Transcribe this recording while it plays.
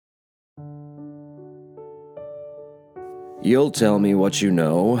You'll tell me what you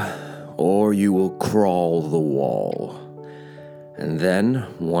know, or you will crawl the wall. And then,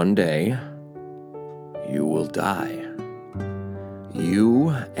 one day, you will die. You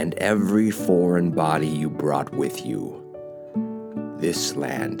and every foreign body you brought with you. This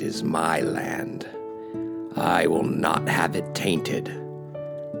land is my land. I will not have it tainted.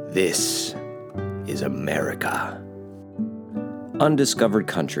 This is America. Undiscovered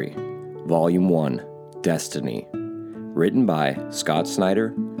Country, Volume 1, Destiny. Written by Scott Snyder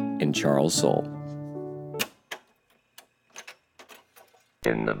and Charles Soule.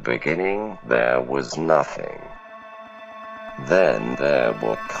 In the beginning, there was nothing. Then there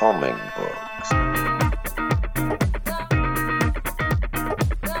were comic books.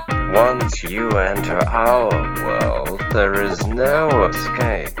 Once you enter our world, there is no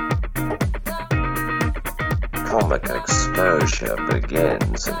escape. Comic exposure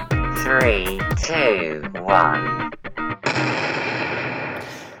begins in 3, 2, 1.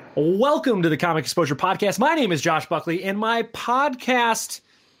 Welcome to the Comic Exposure Podcast. My name is Josh Buckley, and my podcast,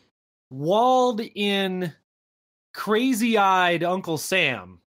 walled in crazy-eyed Uncle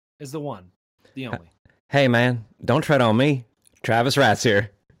Sam, is the one, the only. Hey, man, don't tread on me. Travis Ratz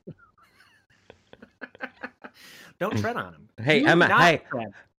here. Don't tread on him. Hey, Emma, hey,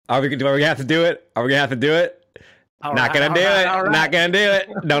 are we gonna have to do it? Are we gonna have to do it? Not gonna do it. Not gonna do it.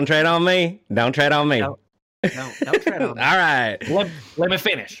 Don't tread on me. Don't tread on me. No, don't tread on me. All right. Let me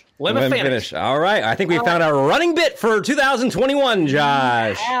finish. Let me finish. All right. I think we found a running bit for 2021,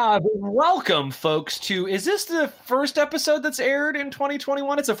 Josh. Yeah, welcome, folks, to... Is this the first episode that's aired in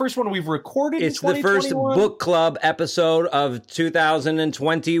 2021? It's the first one we've recorded It's in 2021? the first book club episode of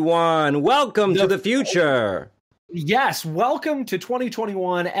 2021. Welcome to the future. Yes, welcome to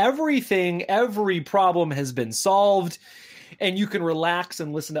 2021. Every problem has been solved, and you can relax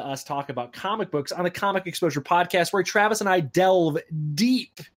and listen to us talk about comic books on the Comic Exposure Podcast, where Travis and I delve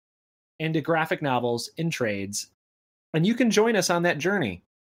deep into graphic novels and trades, and you can join us on that journey.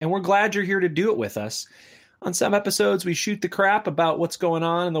 And we're glad you're here to do it with us. On some episodes, we shoot the crap about what's going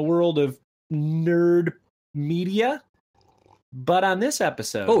on in the world of nerd media, but on this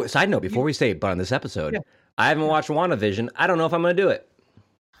episode... Oh, side note, before we say, but on this episode... Yeah. I haven't watched WandaVision. I don't know if I'm going to do it.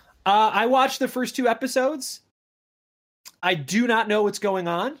 I watched the first 2 episodes. I do not know what's going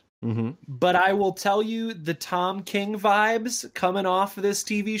on, but I will tell you the Tom King vibes coming off of this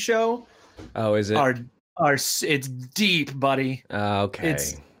TV show. Oh, is it? Are it's deep, buddy. Okay.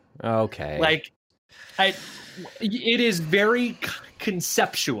 Okay. Like, it is very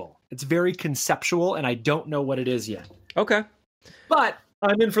conceptual. It's very conceptual, and I don't know what it is yet. Okay. But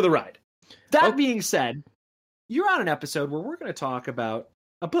I'm in for the ride. That being said, you're on an episode where we're going to talk about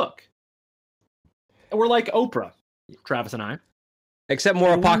a book. And we're like Oprah, Travis and I. Except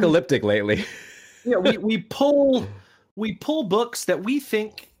more apocalyptic lately. Yeah, we pull books that we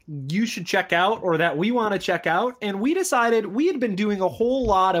think you should check out or that we want to check out. And we decided we had been doing a whole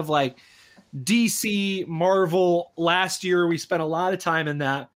lot of like DC, Marvel last year. We spent a lot of time in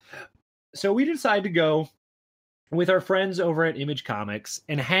that. So we decided to go with our friends over at Image Comics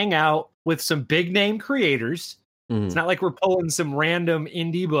and hang out with some big name creators. It's not like we're pulling some random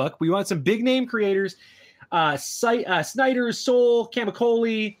indie book. We want some big name creators. Snyder, Soule,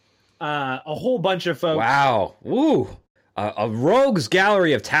 Camicoli, a whole bunch of folks. Wow. Woo. A rogues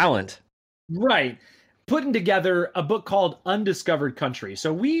gallery of talent. Right. Putting together a book called Undiscovered Country.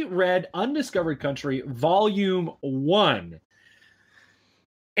 So we read Undiscovered Country, Volume 1.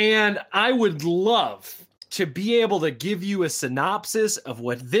 And I would love to be able to give you a synopsis of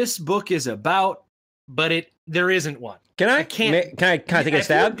what this book is about, but there isn't one. Can I take a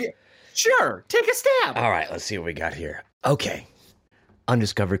stab? Sure, take a stab. All right, let's see what we got here. Okay.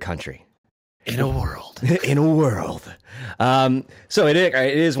 Undiscovered Country. In a world. In a world. So it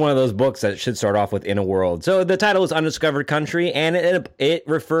is one of those books that should start off with in a world. So the title is Undiscovered Country, and it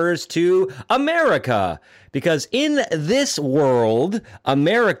refers to America. Because in this world,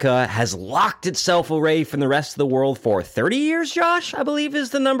 America has locked itself away from the rest of the world for 30 years, Josh, I believe is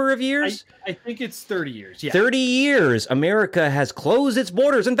the number of years. I think it's 30 years, yeah. 30 years, America has closed its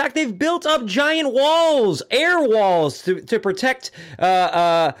borders. In fact, they've built up giant walls, air walls, to protect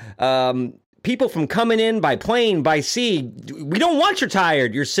people from coming in by plane, by sea. We don't want you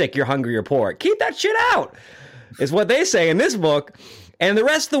tired, you're sick, you're hungry, you're poor. Keep that shit out, is what they say in this book. And the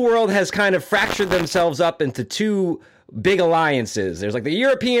rest of the world has kind of fractured themselves up into 2 big alliances. There's like the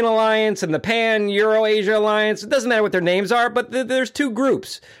European Alliance and the Pan-Euro-Asia Alliance. It doesn't matter what their names are, but there's 2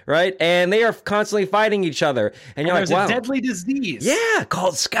 groups, right? And they are constantly fighting each other. And you're like, wow. There's a deadly disease. Yeah,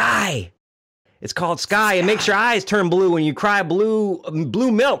 called Sky. It's called Sky. It makes your eyes turn blue when you cry blue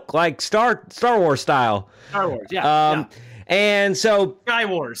milk, like Star Wars style. Star Wars, yeah. And so Sky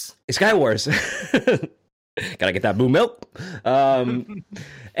Wars. Sky Wars. Gotta get that blue milk.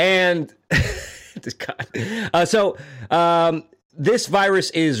 And this virus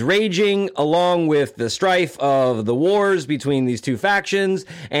is raging along with the strife of the wars between these two factions.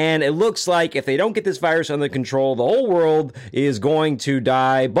 And it looks like if they don't get this virus under control, the whole world is going to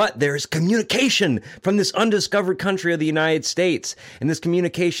die. But there's communication from this undiscovered country of the United States. And this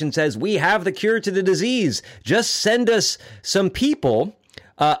communication says, we have the cure to the disease. Just send us some people.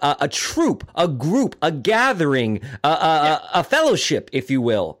 A troop, a group, a gathering, a fellowship, if you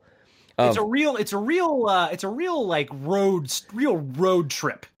will. It's a real like real road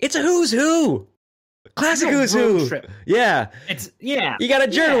trip. It's a who's who. Classic who's who. Trip. Yeah. You got a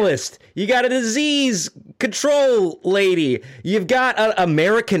journalist. You got a disease control lady. You've got an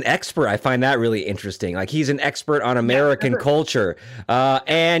American expert. I find that really interesting. Like he's an expert on American culture.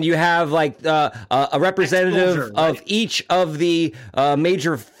 And you have like a representative of each of the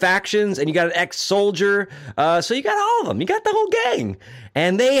major factions, and you got an ex-soldier. So you got all of them. You got the whole gang.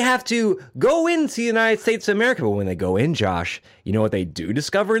 And they have to go into the United States of America. But when they go in, Josh, you know what they do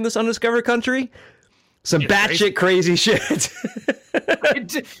discover in this undiscovered country? Some batshit crazy shit.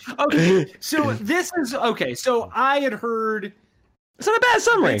 Okay, so this is okay. So I had heard. It's not a bad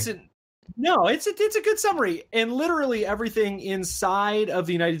summary. It's a good summary, and literally everything inside of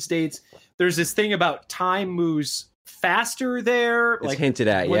the United States. There's this thing about time moves faster there. It's hinted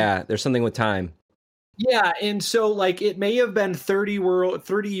at. Yeah, there's something with time. Yeah, and so like it may have been 30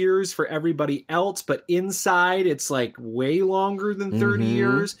 years for everybody else, but inside it's like way longer than 30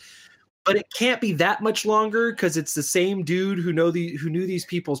 years. But it can't be that much longer because it's the same dude who knew these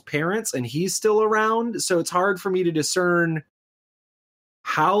people's parents, and he's still around. So it's hard for me to discern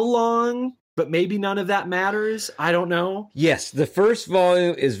how long, but maybe none of that matters. I don't know. Yes, the first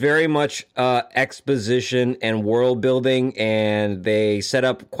volume is very much exposition and world building, and they set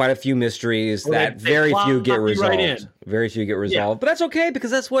up quite a few mysteries that very few get resolved. Very few get resolved, but that's okay because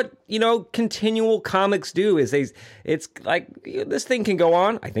that's what continual comics do. It's like this thing can go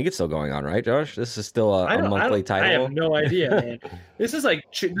on. I think it's still going on, right, Josh? This is still a monthly title. I have no idea, man. This is like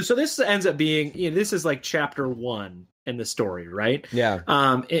so. This ends up being this is like chapter 1 in the story, right? Yeah.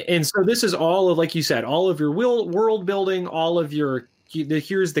 And so this is all of, like you said, all of your world building, all of your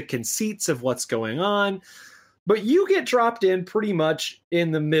here's the conceits of what's going on. But you get dropped in pretty much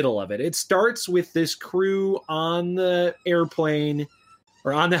in the middle of it. It starts with this crew on the airplane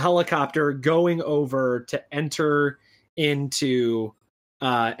or on the helicopter going over to enter into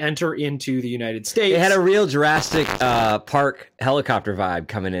the United States. It had a real Jurassic Park helicopter vibe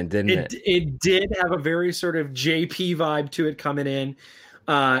coming in, didn't it? It did have a very sort of JP vibe to it coming in.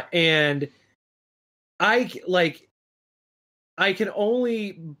 And I can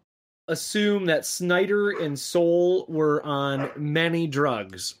only assume that Snyder and Soule were on many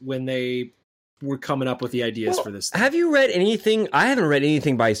drugs when they were coming up with the ideas for this thing. Have you read anything? I haven't read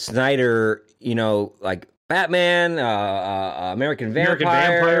anything by Snyder, like Batman, American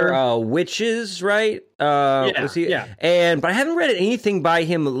Vampire. Witches, right? Yeah. But I haven't read anything by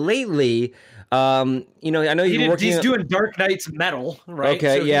him lately. I know he's doing Dark Knight's Metal, right?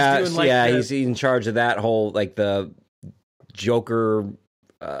 Okay, so yeah, he's in charge of that whole like the Joker.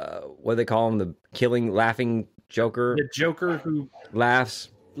 What do they call him? The laughing Joker. The Joker who laughs.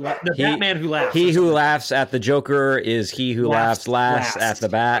 Batman who laughs. He who laughs at the Joker is he who laughs last at the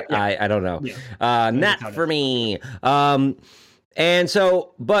bat. Yeah. I don't know. Yeah. Not for me. And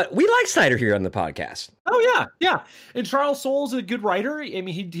so, but we like Snyder here on the podcast. Oh yeah. And Charles Soule's a good writer. I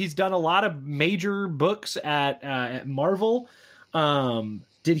mean, he's done a lot of major books at Marvel.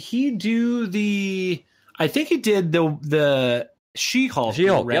 Did he do I think he did the She-Hulk.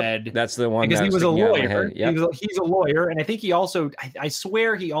 Read. Yep. That's the one because he was a lawyer. Yep. He's a lawyer, and I think he also. I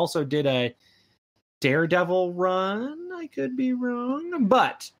swear he also did a Daredevil run. I could be wrong,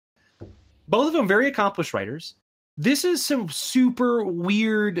 but both of them very accomplished writers. This is some super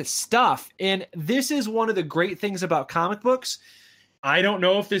weird stuff, and this is one of the great things about comic books. I don't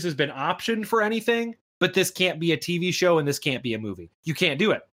know if this has been optioned for anything, but this can't be a TV show and this can't be a movie. You can't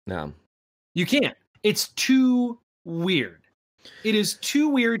do it. No, you can't. It's too weird. It is too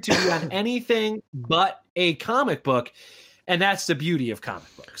weird to be on anything but a comic book, and that's the beauty of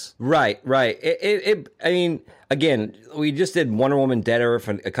comic books. Right. I mean, again, we just did Wonder Woman Dead Earth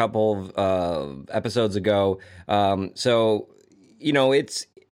a couple of episodes ago. So, it's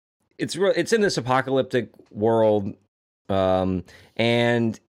in this apocalyptic world, but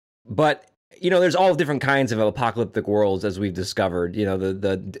there's all different kinds of apocalyptic worlds, as we've discovered.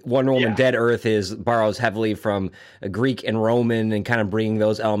 The Wonder Woman Dead Earth borrows heavily from Greek and Roman and kind of bringing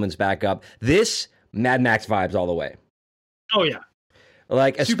those elements back up. This, Mad Max vibes all the way. Oh yeah.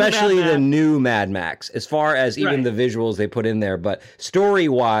 Like, Super especially Mad the Max. new Mad Max, as far as even Right. the visuals they put in there. But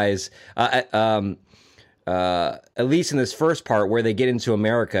story-wise, at least in this first part where they get into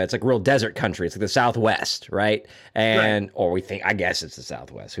America, it's like real desert country. It's like the Southwest, right? And or we think, I guess it's the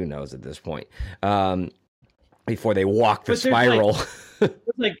Southwest. Who knows at this point? Before they walk the But there's, spiral.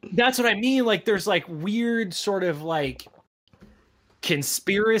 Like that's what I mean. Like there's like weird sort of like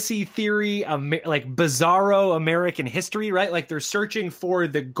conspiracy theory, like bizarro American history, right? Like they're searching for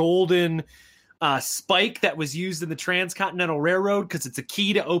the golden spike that was used in the Transcontinental Railroad because it's a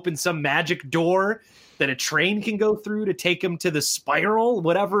key to open some magic door that a train can go through to take them to the spiral,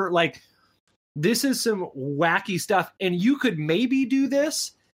 whatever. Like this is some wacky stuff. And you could maybe do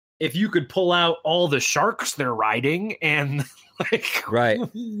this if you could pull out all the sharks they're riding and like Right.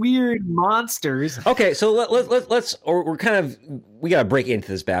 weird monsters. Okay, so let's or we're kind of we got to break into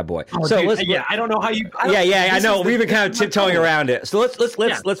this bad boy. Oh, So dude, I don't know how you. I know. We've been kind of tiptoeing around it. So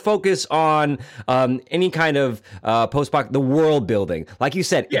Yeah. let's focus on any kind of post-apoc, the world building. Like you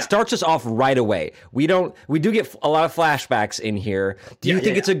said, Yeah. it starts us off right away. We do get a lot of flashbacks in here. Do you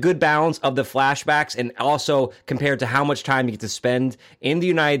think it's a good balance of the flashbacks and also compared to how much time you get to spend in the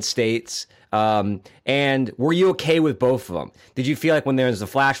United States? And were you okay with both of them? Did you feel like when there was a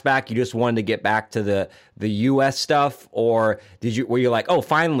flashback, you just wanted to get back to the U.S. stuff, or were you like, oh,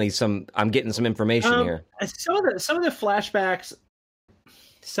 finally, I'm getting some information here? Some of the flashbacks,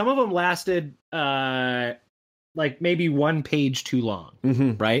 some of them lasted like maybe 1 page too long,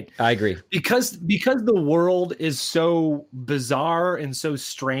 right? I agree. Because the world is so bizarre and so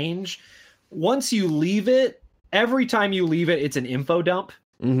strange. Once you leave it, every time you leave it, it's an info dump.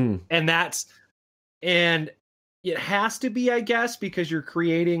 And it has to be, I guess, because you're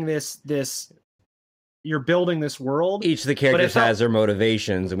creating this you're building this world. Each of the characters has their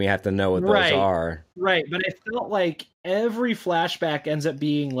motivations, and we have to know what those are. Right, but it felt like every flashback ends up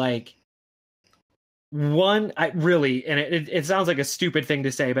being like it sounds like a stupid thing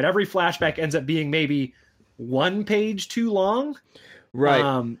to say, but every flashback ends up being maybe 1 page too long.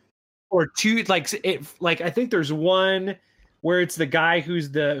 Right. Or two, like I think there's one where it's the guy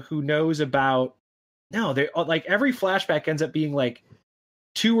who knows about. No, they like every flashback ends up being like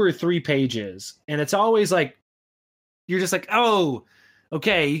 2 or 3 pages, and it's always like you're just like, oh,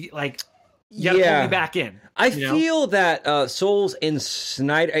 okay, like you gotta pull me back in. I feel that Souls and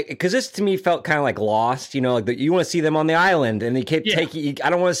Snyder, because this to me felt kind of like Lost. You know, like you want to see them on the island, and they keep taking. I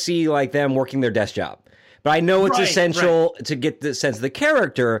don't want to see like them working their desk job, but I know it's essential to get the sense of the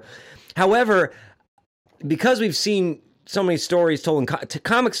character. However, because we've seen so many stories told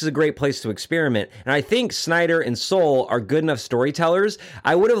comics is a great place to experiment, and I think Snyder and Soule are good enough storytellers.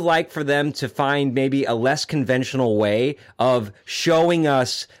 I would have liked for them to find maybe a less conventional way of showing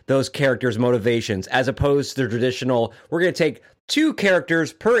us those characters' motivations, as opposed to the traditional, we're going to take 2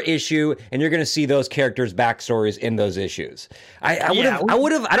 characters per issue, and you're going to see those characters' backstories in those issues. I would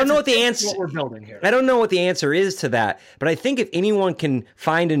have. I don't know what the answer. What we're building here. I don't know what the answer is to that, but I think if anyone can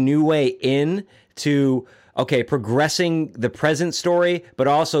find a new way in to progressing the present story, but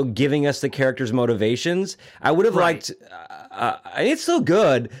also giving us the characters' motivations, I would have liked. It's still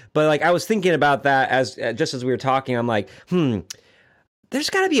good, but like I was thinking about that just as we were talking, I'm like, there's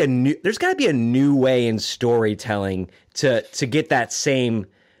got to be a new way in storytelling to get that same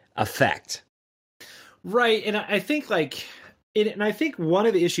effect. Right, and I think I think one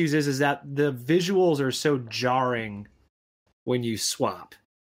of the issues is that the visuals are so jarring when you swap,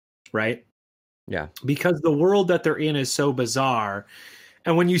 right? Yeah. Because the world that they're in is so bizarre.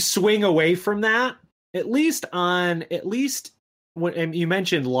 And when you swing away from that, at least when and you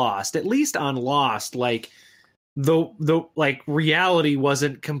mentioned Lost, at least on Lost, like the like reality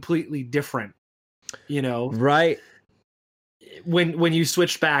wasn't completely different, you know? Right. When you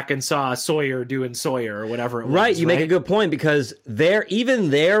switched back and saw Sawyer doing Sawyer or whatever it was. Right, you make a good point, because even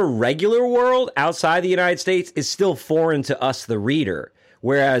their regular world outside the United States is still foreign to us, the reader.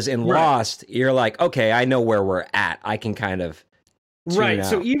 Whereas in Lost, you're like, okay, I know where we're at. I can kind of tune out.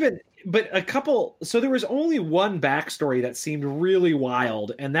 So so there was only one backstory that seemed really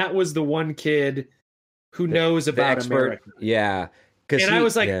wild, and that was the one kid who knows about America. Yeah. And I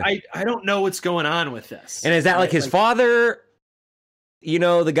was like, I don't know what's going on with this. And is that like his father,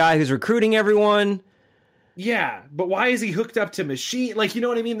 the guy who's recruiting everyone? Yeah, but why is he hooked up to machine? Like, you know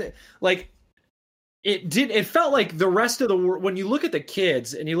what I mean? Like, it felt like the rest of the world, when you look at the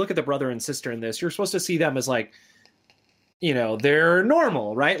kids and you look at the brother and sister in this, you're supposed to see them as like, they're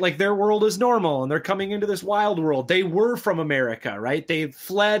normal, right? Like their world is normal and they're coming into this wild world. They were from America, right? They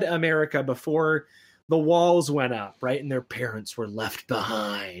fled America before the walls went up, right? And their parents were left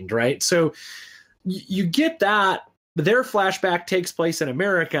behind, right? So you get that, their flashback takes place in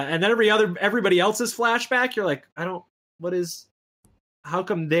America, and then everybody else's flashback, you're like, how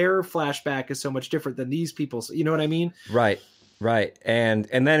come their flashback is so much different than these people's? You know what I mean? Right. And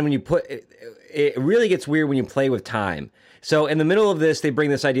then when you put it really gets weird when you play with time. So in the middle of this, they bring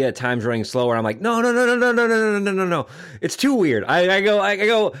this idea that time's running slower. I'm like, no. It's too weird. I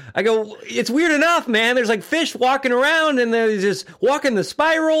go, it's weird enough, man. There's like fish walking around and they're just walking the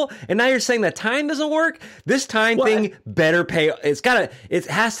spiral. And now you're saying that time doesn't work? This time thing better pay. It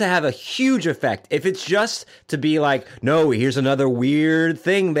has to have a huge effect. If it's just to be like, no, here's another weird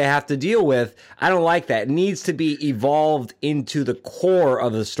thing they have to deal with. I don't like that. It needs to be evolved into the core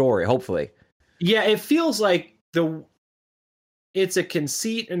of the story, hopefully. Yeah, it feels like it's a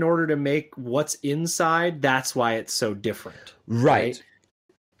conceit in order to make what's inside. That's why it's so different. Right.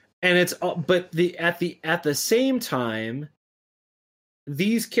 And at the same time,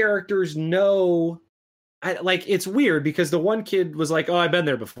 these characters know, it's weird because the one kid was like, oh, I've been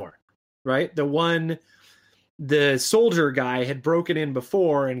there before. Right. The soldier guy had broken in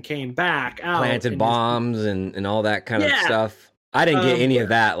before and came back out. Planted bombs and all that kind of stuff. I didn't get any of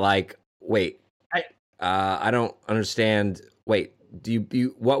that. Like, wait, I don't understand. Wait,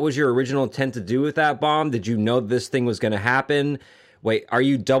 what was your original intent to do with that bomb? Did you know this thing was going to happen? Wait, are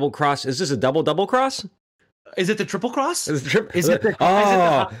you double cross? Is this a double cross? Is it the triple cross? Is it the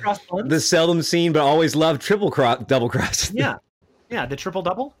hot cross buns? The seldom seen but always loved double cross. Yeah, the triple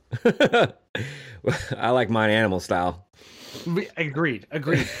double. I like mine animal style. Agreed.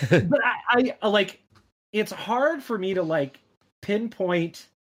 But I like. It's hard for me to pinpoint.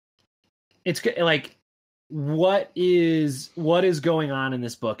 It's like. What is going on in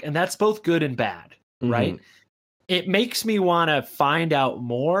this book? And that's both good and bad, right? Mm-hmm. It makes me want to find out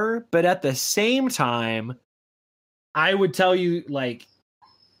more, but at the same time, I would tell you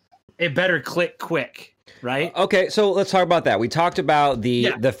it better click quick, right? Okay, so let's talk about that. We talked about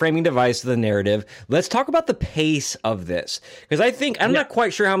the framing device of the narrative. Let's talk about the pace of this. Because I'm not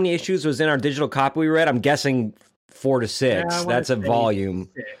quite sure how many issues was in our digital copy we read. I'm guessing 4 to 6. That's a volume.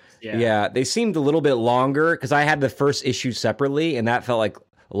 6. Yeah, they seemed a little bit longer because I had the first issue separately, and that felt like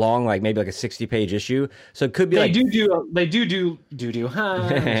long, maybe a 60-page issue. So it could be they do. These are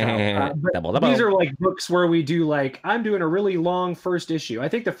books where we do I'm doing a really long first issue. I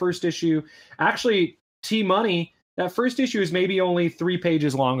think the first issue, actually, T-Money, that first issue is maybe only 3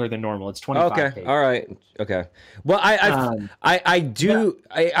 pages longer than normal. It's 25 pages. All right. Okay. Well, I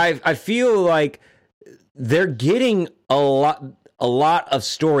feel like they're getting a lot of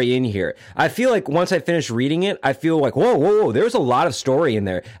story in here. I feel like once I finish reading it, I feel like, whoa, there's a lot of story in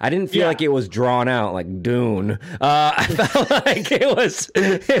there. I didn't feel like it was drawn out like Dune. I felt like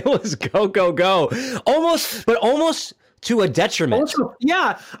it was go. Almost to a detriment.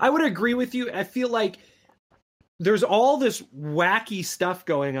 Yeah, I would agree with you. I feel like there's all this wacky stuff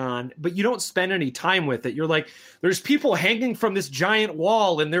going on, but you don't spend any time with it. You're like, there's people hanging from this giant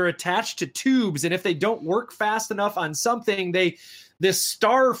wall and they're attached to tubes. And if they don't work fast enough on something, this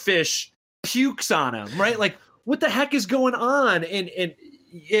starfish pukes on them, right? Like, what the heck is going on? And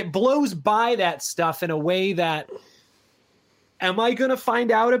it blows by that stuff in a way that, am I going to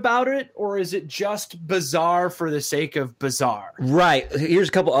find out about it, or is it just bizarre for the sake of bizarre? Right. Here's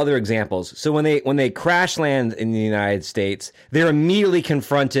a couple other examples. So when they crash land in the United States, they're immediately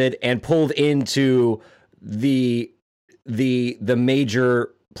confronted and pulled into the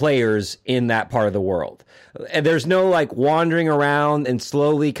major players in that part of the world. And there's no wandering around and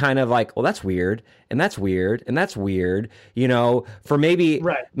slowly kind of well, that's weird, and that's weird, and that's weird, for maybe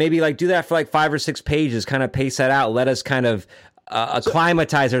do that for 5 or 6 pages, kind of pace that out, let us kind of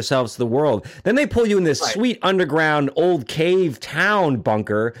acclimatize ourselves to the world. Then they pull you in this sweet underground old cave town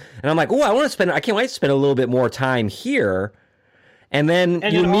bunker, and I'm like, oh, I can't wait to spend a little bit more time here. And then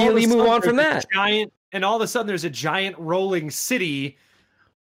you immediately move on from that. And all of a sudden there's a giant rolling city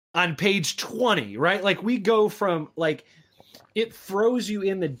on page 20, right? We go from it throws you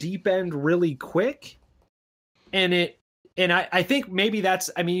in the deep end really quick. And I think maybe that's,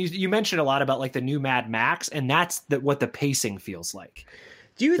 you mentioned a lot about the new Mad Max, and that's what the pacing feels like.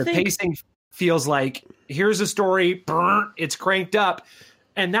 Do you think the pacing feels like, here's a story, it's cranked up.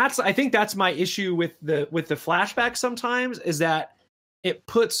 And I think that's my issue with the flashback sometimes, is that it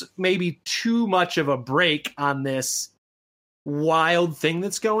puts maybe too much of a break on this wild thing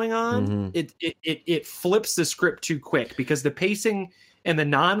that's going on. Mm-hmm. It flips the script too quick because the pacing and the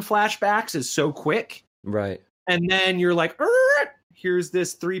non-flashbacks is so quick. Right. And then you're like, here's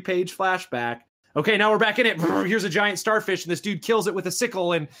this 3-page flashback. Okay, now we're back in it. Here's a giant starfish, and this dude kills it with a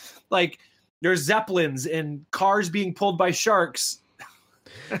sickle, and there's zeppelins and cars being pulled by sharks.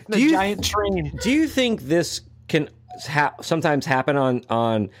 Giant train. Do you think this can sometimes happen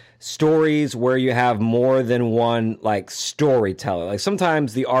on stories where you have more than one like storyteller. Like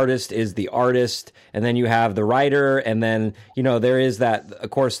sometimes the artist is the artist, and then you have the writer, and then there is that. Of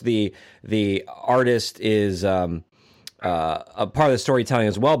course, the artist is a part of the storytelling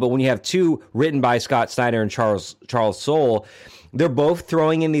as well. But when you have two written by Scott Snyder and Charles Soule, they're both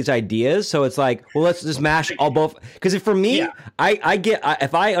throwing in these ideas, so it's like, well, let's just mash all both. Because for me,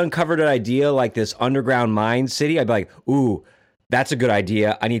 if I uncovered an idea like this underground mine city, I'd be like, ooh, that's a good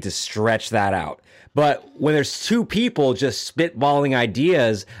idea. I need to stretch that out. But when there's two people just spitballing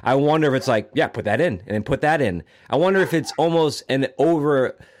ideas, I wonder if it's like, yeah, put that in and then put that in. I wonder if it's almost an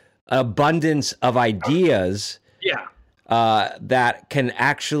overabundance of ideas. Yeah. That can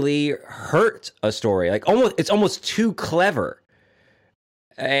actually hurt a story. Like it's almost too clever.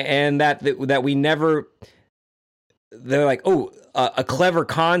 And that we never, they're like, oh, a clever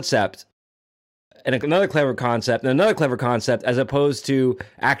concept and another clever concept and another clever concept, as opposed to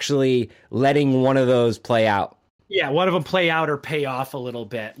actually letting one of those play out. Yeah, one of them play out or pay off a little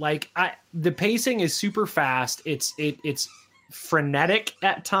bit. Like the pacing is super fast. It's frenetic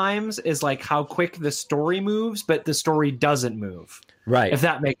at times, is like how quick the story moves, but the story doesn't move. Right. If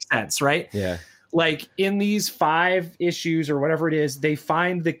that makes sense, right? Yeah. Like in these 5 issues or whatever it is, they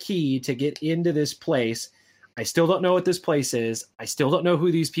find the key to get into this place. I still don't know what this place is. I still don't know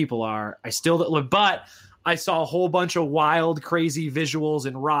who these people are. But I saw a whole bunch of wild, crazy visuals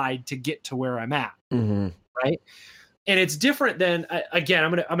and ride to get to where I'm at. Mm-hmm. Right. And it's different than, again,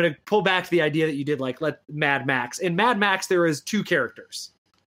 I'm gonna pull back to the idea that you did, like Mad Max. In Mad Max, there is 2 characters,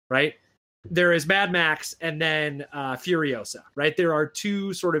 right? There is Mad Max and then Furiosa, right? There are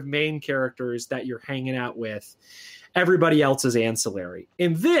 2 sort of main characters that you're hanging out with. Everybody else is ancillary.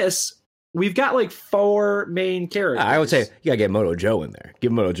 In this, we've got like 4 main characters. I would say you gotta get Moto Joe in there.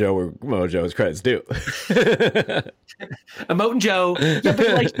 Give Moto Joe where Moto Joe's credits due. Emote and Joe. Yeah, but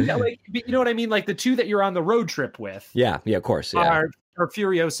like, you know what I mean? Like the 2 that you're on the road trip with. Yeah, of course. Yeah. Are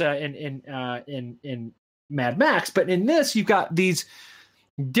Furiosa in Mad Max. But in this, you've got these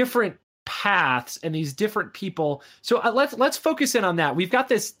different paths and these different people. So let's focus in on that. We've got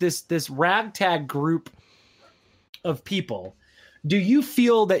this ragtag group of people. Do you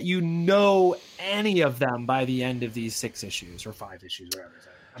feel that you know any of them by the end of these 6 issues or 5 issues, whatever?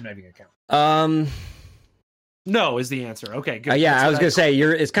 I'm not even gonna count. No is the answer. Okay, good. I was gonna say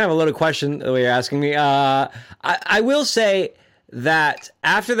it's kind of a loaded question the way you're asking me. I will say that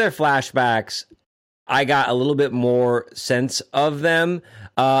after their flashbacks, I got a little bit more sense of them.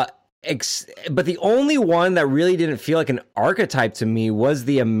 But the only one that really didn't feel like an archetype to me was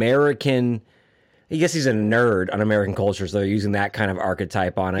the American. I guess he's a nerd on American culture, so they're using that kind of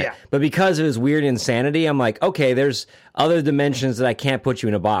archetype on it. Yeah. But because of his weird insanity, I'm like, okay, there's other dimensions that I can't put you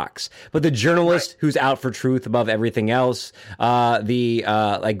in a box. But the journalist who's out for truth above everything else, the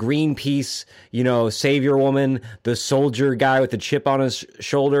like Greenpeace, savior woman, the soldier guy with the chip on his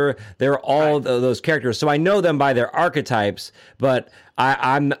shoulder, they're all those characters. So I know them by their archetypes, but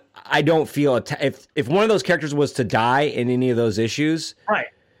I don't feel if one of those characters was to die in any of those issues, right.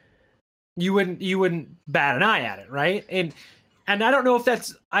 You wouldn't bat an eye at it, right? And I don't know if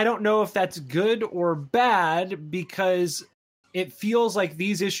that's good or bad, because it feels like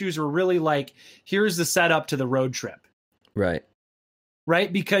these issues are really like, here's the setup to the road trip. Right.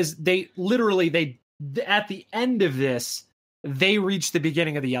 Right? Because they at the end of this, they reach the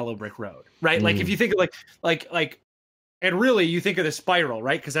beginning of the Yellow Brick Road, right? Like if you think of like and really you think of the spiral,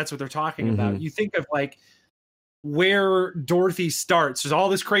 right? Because that's what they're talking about. You think of like where Dorothy starts. There's all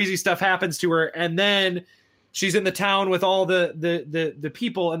this crazy stuff happens to her, and then she's in the town with all the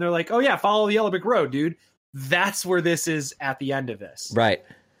people, and they're like, oh yeah, follow the Yellow Brick Road, dude. That's where this is at the end of this. Right.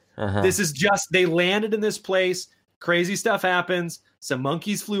 This is just, they landed in this place, crazy stuff happens, some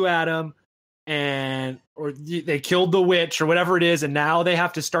monkeys flew at them, or they killed the witch or whatever it is, and now they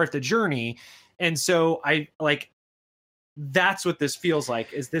have to start the journey. And so that's what this feels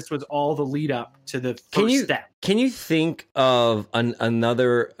like, is this was all the lead up to the first step. Can you think of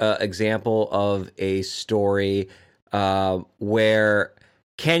another example of a story where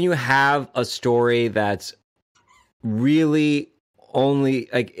can you have a story that's really only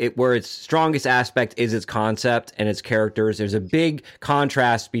where its strongest aspect is its concept and its characters? There's a big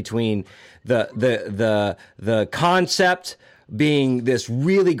contrast between the concept being this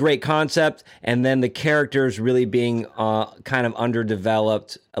really great concept, and then the characters really being kind of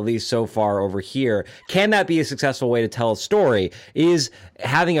underdeveloped, at least so far over here. Can that be a successful way to tell a story? Is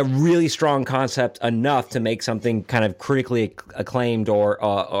having a really strong concept enough to make something kind of critically acclaimed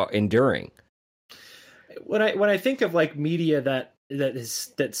or enduring? When I think of like media that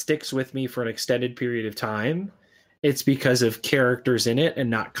sticks with me for an extended period of time, it's because of characters in it and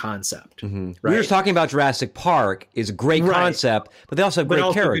not concept. Mm-hmm. Right? We were just talking about Jurassic Park is a great concept, but they also have great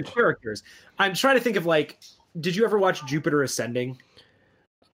good characters. I'm trying to think of like, did you ever watch Jupiter Ascending?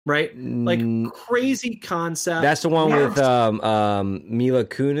 Right? Like crazy concept. That's the one with Mila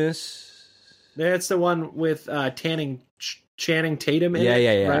Kunis. That's the one with Channing Tatum in it.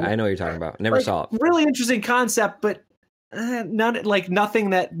 Yeah. Right? I know what you're talking about. Never saw it. Really interesting concept, but nothing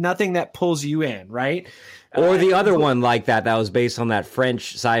that pulls you in, right? Or the other one like that was based on that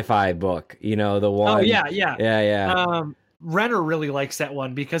French sci-fi book. You know, the one. Oh yeah. Renner really likes that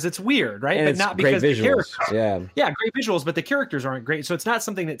one because it's weird, right? And but it's not great because visuals. The characters. Yeah, great visuals, but the characters aren't great, so it's not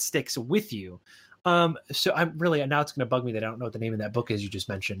something that sticks with you. So I'm really, now it's going to bug me that I don't know what the name of that book is you just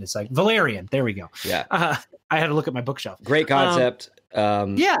mentioned. It's like Valerian. There we go. Yeah. I had to look at my bookshelf. Great concept.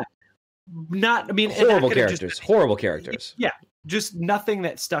 Yeah. Horrible characters. Yeah. Just nothing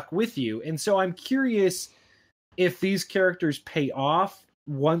that stuck with you. And so I'm curious if these characters pay off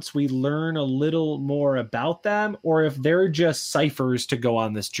once we learn a little more about them, or if they're just ciphers to go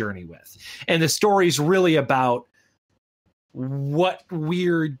on this journey with. And the story's really about what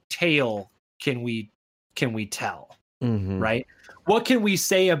weird tale can we tell, right? What can we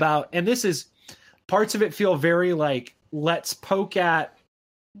say about, and this is, parts of it feel very like, let's poke at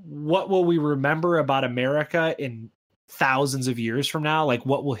what will we remember about America in thousands of years from now? Like,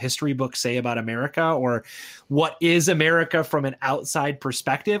 what will history books say about America, or what is America from an outside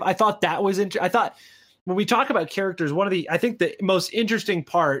perspective? I thought that was I thought when we talk about characters, I think the most interesting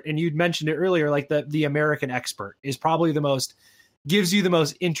part, and you'd mentioned it earlier, like the American expert is probably gives you the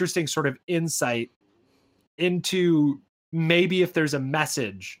most interesting sort of insight into maybe if there's a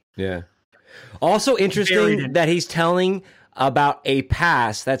message. Yeah. Also interesting that he's telling about a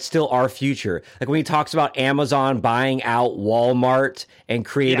past that's still our future. Like when he talks about Amazon buying out Walmart and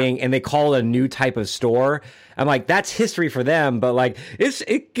creating, and they call it a new type of store. I'm like, that's history for them, but like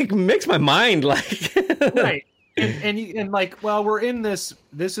it makes my mind like right. And like, well, we're in this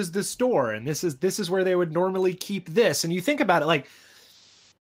is the store, and this is where they would normally keep this. And you think about it, like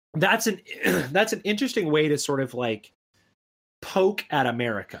that's an interesting way to sort of like poke at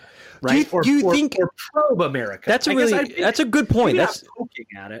America, right? Do you think or probe America? That's a good point. That's poking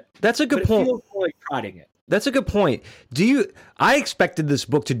at it. That's a good point. It feels more like prodding it. That's a good point. I expected this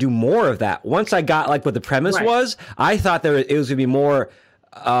book to do more of that. Once I got like what the premise was, I thought it was going to be more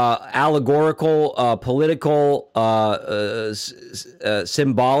allegorical, political,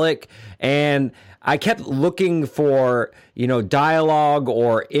 symbolic, and I kept looking for, dialogue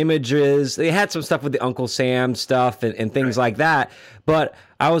or images. They had some stuff with the Uncle Sam stuff and things like that. But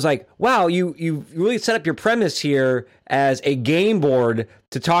I was like, wow, you really set up your premise here as a game board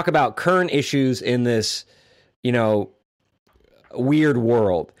to talk about current issues in this, weird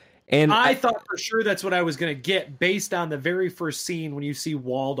world. And I thought for sure that's what I was going to get based on the very first scene when you see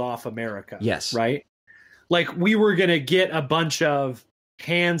walled off America. Yes. Right? Like we were going to get a bunch of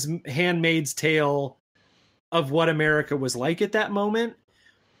Handmaid's Tale of what America was like at that moment.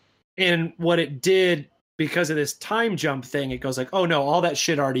 And what it did, because of this time jump thing, it goes like, oh no, all that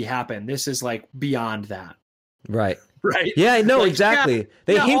shit already happened. This is like beyond that. Right. Right. Yeah, no, like, exactly.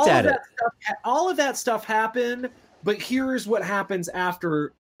 They hint at it. All of that stuff happened, but here's what happens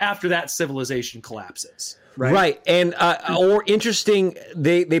after that civilization collapses. Right. And or interesting,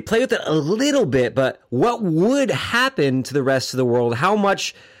 they play with it a little bit, but what would happen to the rest of the world? How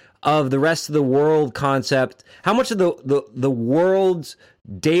much of the rest of the world concept, how much of the world's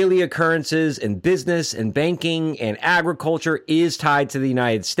daily occurrences in business and banking and agriculture is tied to the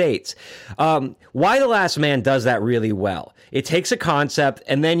United States? Why the Last Man does that really well. It takes a concept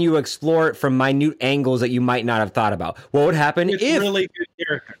and then you explore it from minute angles that you might not have thought about. What would happen if really good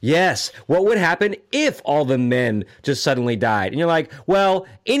character. Yes. What would happen if all the men just suddenly died? And you're like, well,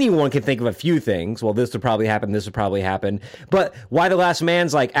 anyone can think of a few things. Well, this would probably happen. This would probably happen. But Why the Last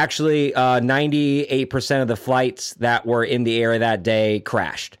Man's like actually 98% of the flights that were in the air that day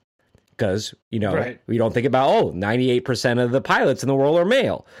crashed. Because, we don't think about, 98% of the pilots in the world are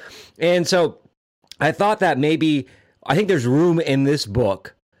male. And so I thought that I think there's room in this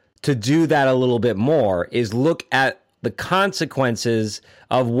book to do that a little bit more, is look at the consequences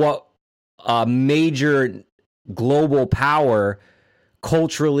of what a major global power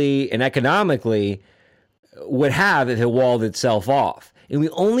culturally and economically would have if it walled itself off. And we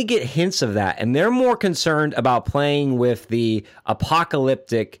only get hints of that. And they're more concerned about playing with the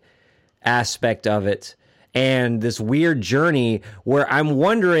apocalyptic aspect of it and this weird journey where I'm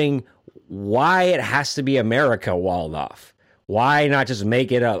wondering why it has to be America walled off. Why not just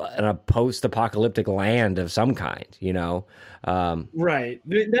make it a post-apocalyptic land of some kind, Right.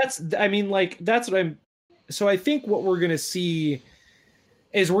 That's what I think what we're going to see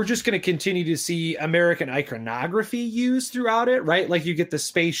is we're just going to continue to see American iconography used throughout it, right? Like you get the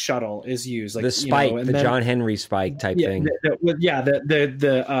space shuttle is used, like the spike, the John Henry spike type thing. The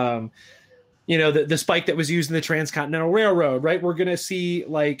spike that was used in the Transcontinental Railroad, right? We're just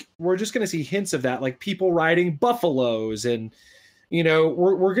going to see hints of that, like people riding buffaloes, and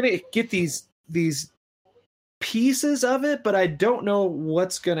we're going to get these pieces of it, but I don't know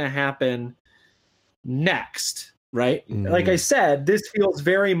what's going to happen next. Right. Like I said, this feels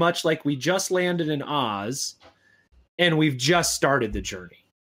very much like we just landed in Oz and we've just started the journey.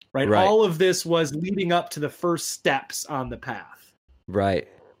 Right. All of this was leading up to the first steps on the path. Right.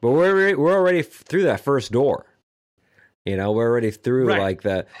 But we're already through that first door. We're already through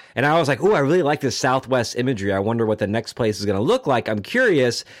and I was like, oh, I really like this Southwest imagery. I wonder what the next place is going to look like. I'm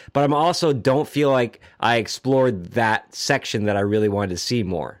curious, but I'm also don't feel like I explored that section that I really wanted to see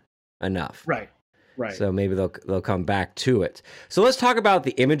more enough. Right. Right. So maybe they'll come back to it. So let's talk about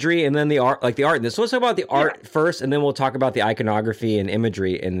the imagery and then the art, like the art in this. So let's talk about the art first, and then we'll talk about the iconography and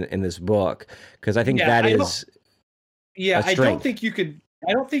imagery in this book, because I think that is. Yeah, I don't think you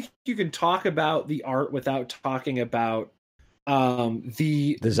can talk about the art without talking about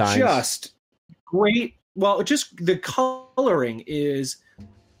the designs. Just great. Well, just the coloring is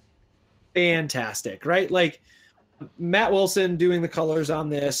fantastic, right? Like Matt Wilson doing the colors on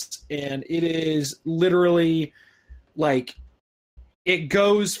this, and it is literally like it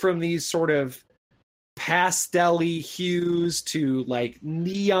goes from these sort of pastel-y hues to like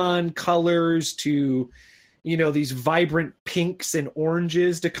neon colors to these vibrant pinks and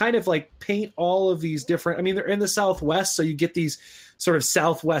oranges to kind of like paint all of these different, I mean, they're in the Southwest, so you get these sort of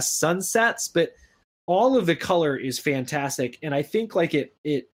Southwest sunsets, but all of the color is fantastic. And I think like it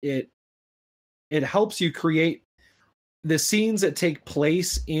helps you create the scenes that take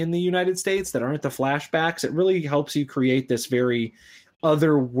place in the United States that aren't the flashbacks. It really helps you create this very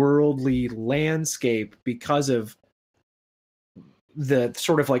otherworldly landscape because of the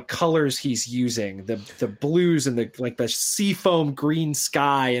sort of like colors he's using, the blues and the seafoam green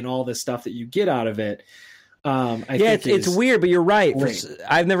sky and all the stuff that you get out of it. It's weird, but you're right.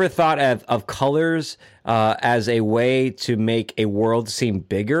 I've never thought of colors as a way to make a world seem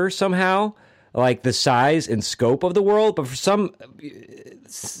bigger somehow, like the size and scope of the world. But for some,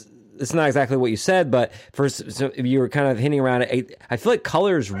 it's not exactly what you said, but so you were kind of hinting around it. I feel like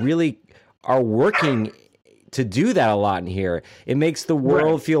colors really are working to do that a lot in here. It makes the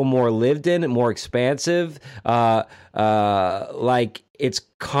world feel more lived in and more expansive. Like it's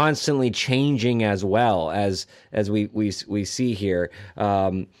constantly changing as well as we see here.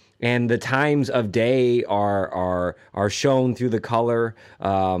 And the times of day are shown through the color.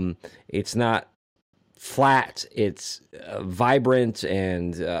 It's not flat. It's vibrant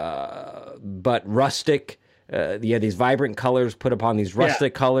and but rustic. These vibrant colors put upon these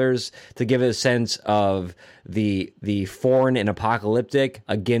rustic colors to give it a sense of the foreign and apocalyptic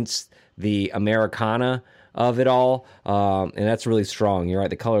against the Americana of it all, and that's really strong. You're right;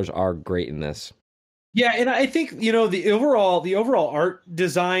 the colors are great in this. Yeah, and I think the overall art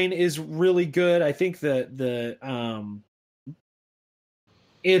design is really good. I think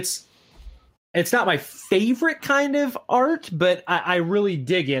it's not my favorite kind of art, but I really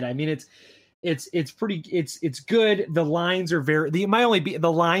dig it. I mean, it's pretty. It's good. The lines are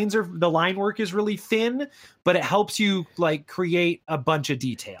the line work is really thin, but it helps you like create a bunch of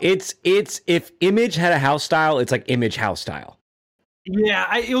detail. It's if Image had a house style, it's like Image house style. Yeah.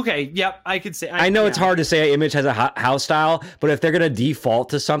 I could say. I know it's hard to say Image has a house style, but if they're gonna default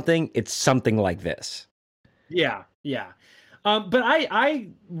to something, it's something like this. Yeah. But I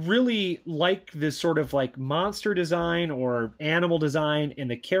really like this sort of like monster design or animal design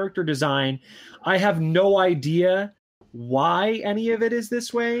and the character design. I have no idea why any of it is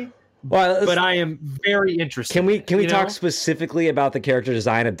this way, but I am very interested. Can we talk specifically about the character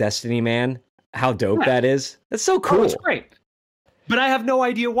design of Destiny Man? How dope that is! That's so cool. It's great, but I have no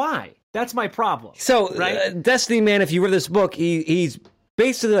idea why. That's my problem. So, Destiny Man, if you read this book, he's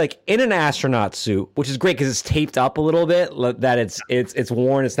basically like in an astronaut suit, which is great because it's taped up a little bit, that it's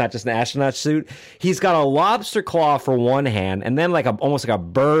worn. It's not just an astronaut suit. He's got a lobster claw for one hand, and then like almost like a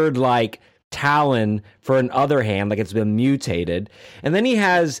bird like talon for an other hand, like it's been mutated. And then he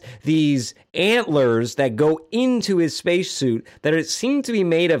has these antlers that go into his spacesuit that it seem to be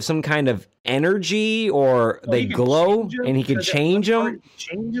made of some kind of energy, or they glow, and he can change them.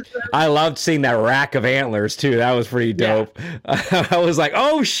 I loved seeing that rack of antlers too. That was pretty dope. Yeah. I was like,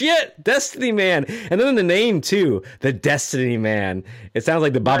 oh shit, Destiny Man. And then the name too, the Destiny Man. It sounds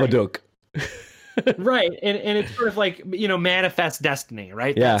like the Babadook. Right, and it's sort of like, manifest destiny,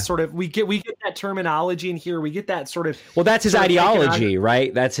 right? Yeah. That's sort of we get that terminology in here. We get that sort of Well, that's his sort of ideology,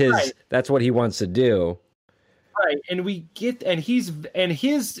 right? That's his. Right. That's what he wants to do. right, and we get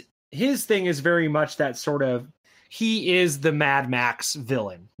his thing is very much that sort of he is the Mad Max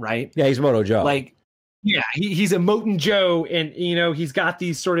villain, right? Yeah, he's Moto Joe. Like, yeah, he's a Moten Joe, and he's got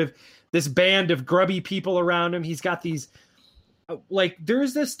these sort of this band of grubby people around him. He's got these. Like,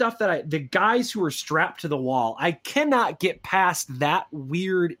 there's this stuff that the guys who are strapped to the wall, I cannot get past that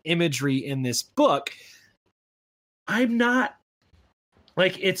weird imagery in this book. I'm not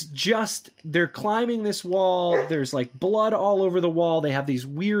like, it's just, they're climbing this wall. There's like blood all over the wall. They have these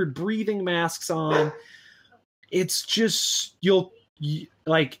weird breathing masks on. It's just, you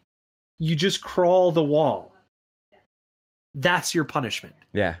just crawl the wall. That's your punishment.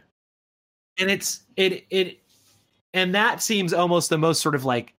 Yeah. And and that seems almost the most sort of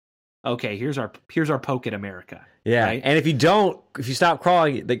like, okay, here's our poke at America. Yeah. Right? And if you stop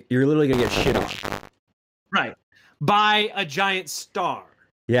crawling, you're literally going to get shit on. Right. By a giant star.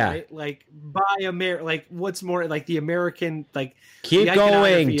 Yeah. Right? Like, by like, what's more, like, the American, like, Keep the going.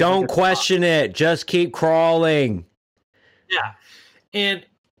 iconography Don't of the question it. Just keep crawling. Yeah. And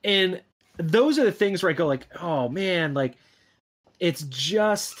those are the things where I go like, oh man, like, it's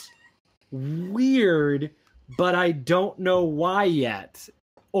just weird, but I don't know why yet.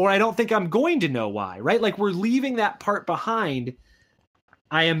 Or I don't think I'm going to know why, right? Like, we're leaving that part behind.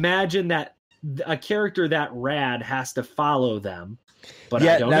 I imagine that a character that rad has to follow them. But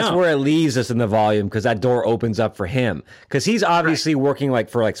yeah, I don't that's know. where it leaves us in the volume, because that door opens up for him. Because he's obviously working like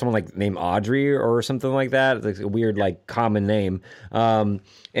for like someone like named Audrey or something like that. It's like a weird like common name.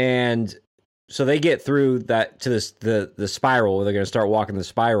 And so they get through that to the spiral where they're going to start walking the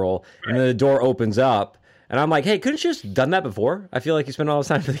spiral, and then the door opens up. And I'm like, hey, couldn't you just done that before? I feel like you spend all this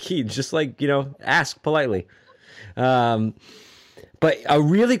time for the key. Just like, ask politely. But a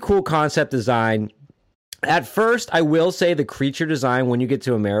really cool concept design. At first, I will say the creature design when you get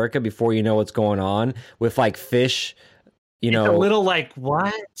to America, before you know what's going on, with like fish, It's a little like,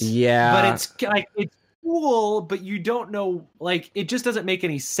 what? Yeah. But it's like, it's cool, but you don't know, like, it just doesn't make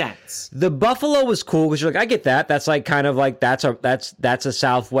any sense. The buffalo was cool because you're like, I get that. That's like kind of like that's a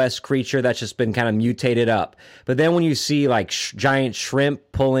Southwest creature that's just been kind of mutated up. But then when you see like giant shrimp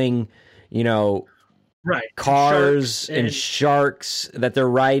pulling, Right. cars and sharks that they're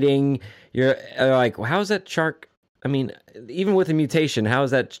riding, you're like, well, how is that shark? I mean, even with a mutation, how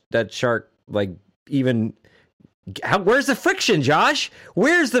is that shark like even? Where's the friction, Josh?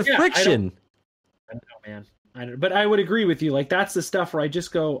 Where's the friction? I don't know, man. But I would agree with you. Like, that's the stuff where I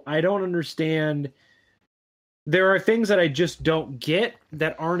just go, I don't understand. There are things that I just don't get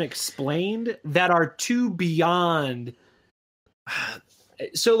that aren't explained, that are too beyond.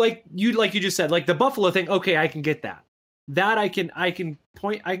 So like you just said, like the buffalo thing. Okay, I can get that. That I can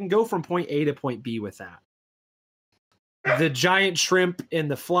go from point A to point B with that. The giant shrimp and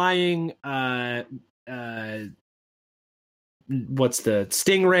the flying what's the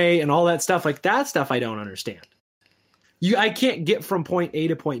stingray and all that stuff, like that stuff I don't understand. I can't get from point A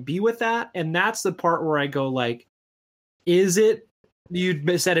to point B with that, and that's the part where I go like, is it,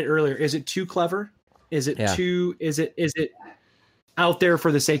 you said it earlier, is it too clever? Is it too, is it out there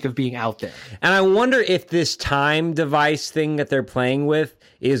for the sake of being out there? And I wonder if this time device thing that they're playing with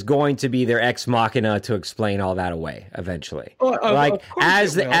is going to be their ex machina to explain all that away eventually. Like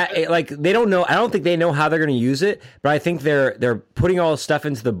they don't know. I don't think they know how they're going to use it, but I think they're putting all the stuff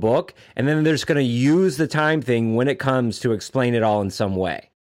into the book, and then they're just going to use the time thing when it comes to explain it all in some way.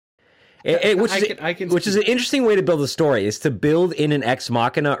 Which is an interesting way to build a story, is to build in an ex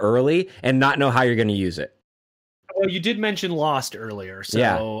machina early and not know how you're going to use it. Well, you did mention Lost earlier,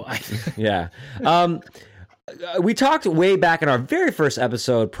 so yeah. We talked way back in our very first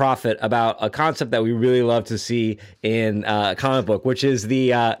episode, Prophet, about a concept that we really love to see in a comic book, which is the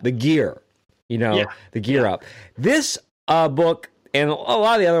gear, the gear up. This book and a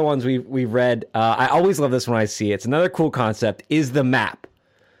lot of the other ones we've read, I always love this when I see it. It's another cool concept, is the map.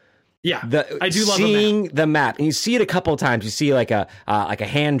 Yeah, I do love seeing the map, and you see it a couple of times. You see like a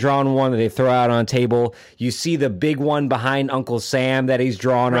hand drawn one that they throw out on a table. You see the big one behind Uncle Sam that he's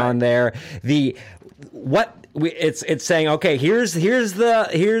drawn on there. It's saying, okay, here's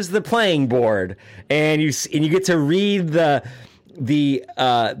the playing board, and you get to read the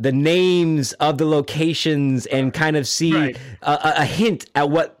names of the locations and kind of see a hint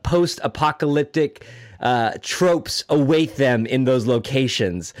at what post-apocalyptic tropes await them in those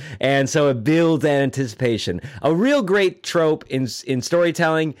locations, and so it builds that anticipation. A real great trope in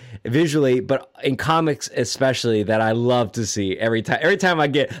storytelling, visually, but in comics especially, that I love to see every time. Every time I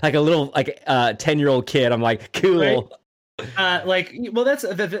get like a little 10-year-old kid, I'm like, cool. Right.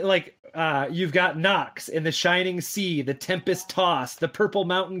 You've got Nox in the Shining Sea, the Tempest Toss, the Purple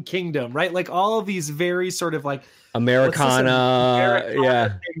Mountain Kingdom, right? Like all of these very sort of like Americana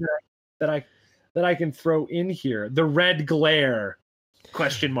yeah, that I can throw in here. The Red Glare, ?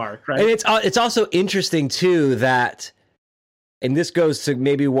 Right? And it's also interesting too that, and this goes to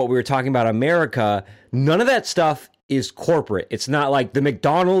maybe what we were talking about America, none of that stuff is corporate. It's not like the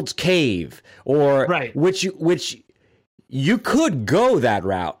McDonald's cave or right. which you could go that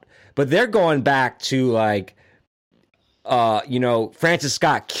route. But they're going back to like, Francis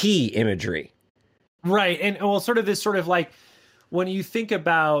Scott Key imagery. Right. And well, sort of this sort of like when you think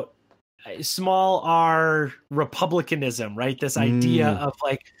about small r republicanism, right? This idea of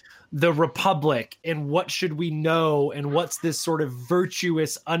like the republic and what should we know and what's this sort of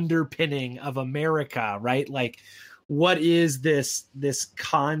virtuous underpinning of America, right? Like what is this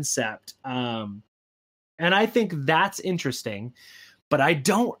concept? And I think that's interesting. But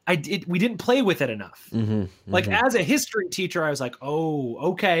we didn't play with it enough. Like as a history teacher, I was like, oh,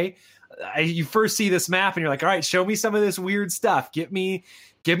 okay. You first see this map and you're like, all right, show me some of this weird stuff. Give me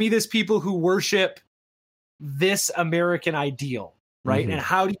this people who worship this American ideal, right? And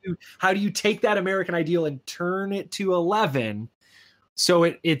how do you take that American ideal and turn it to 11? So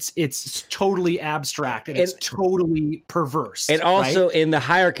it's totally abstract and it's totally perverse. And also right? in the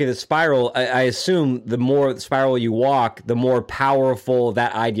hierarchy of the spiral, I assume the more the spiral you walk, the more powerful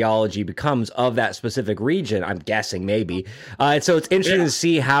that ideology becomes of that specific region. I'm guessing maybe. And so it's interesting to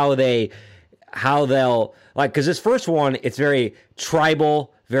see how they'll like, because this first one, it's very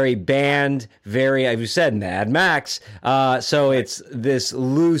tribal, very banned, very, as you said, Mad Max. So it's this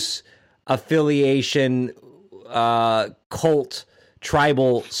loose affiliation, cult,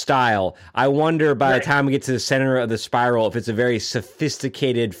 tribal style. I wonder by the time we get to the center of the spiral if it's a very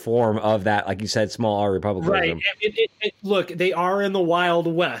sophisticated form of that, like you said, small R republicanism. Right. Look, they are in the Wild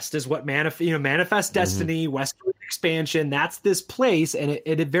West, is what Manifest Destiny, Westward Expansion. That's this place, and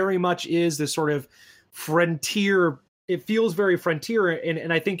it very much is this sort of frontier. It feels very frontier,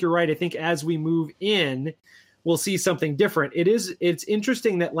 and I think you're right. I think as we move in, we'll see something different. It's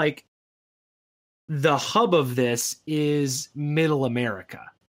interesting that like the hub of this is Middle America,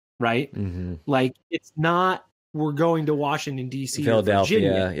 right? Like it's not, we're going to Washington, D.C., Philadelphia,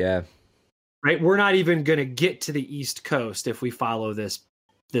 Virginia, yeah. Right? We're not even going to get to the East Coast if we follow this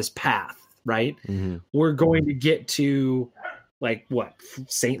path, right? We're going to get to like what,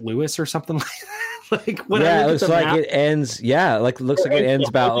 St. Louis or something like that. Like when it looks like it ends. Yeah, like it looks like it ends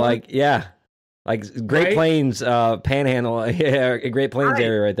about like Great Plains, Panhandle, Great Plains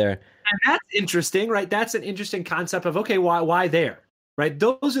area right there. And that's interesting, right? That's an interesting concept of, okay, why there, right?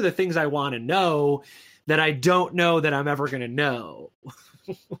 Those are the things I want to know that I don't know that I'm ever going to know.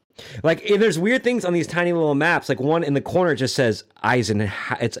 Like, there's weird things on these tiny little maps. Like one in the corner just says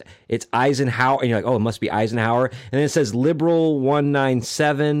Eisenhower. It's Eisenhower, and you're like, oh, it must be Eisenhower. And then it says Liberal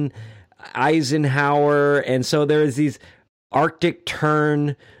 197 Eisenhower, and so there's these Arctic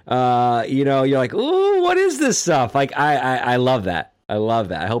turn. You're like, ooh, what is this stuff? Like, I love that. I love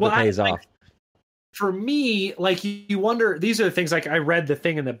that. I hope it pays off. For me, like you wonder, these are the things like I read the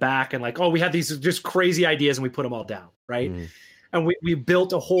thing in the back and like, oh, we had these just crazy ideas and we put them all down, right? And we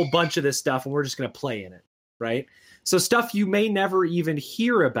built a whole bunch of this stuff and we're just going to play in it, right? So stuff you may never even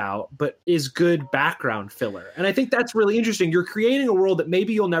hear about, but is good background filler. And I think that's really interesting. You're creating a world that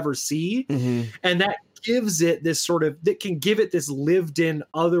maybe you'll never see, and that gives it this sort of, that can give it this lived in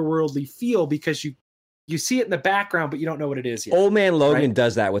otherworldly feel because you see it in the background, but you don't know what it is yet. Old Man Logan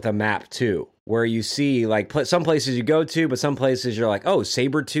does that with a map too, where you see like some places you go to, but some places you're like, oh,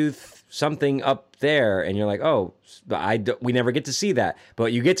 Sabretooth something up there, and you're like, oh, we never get to see that,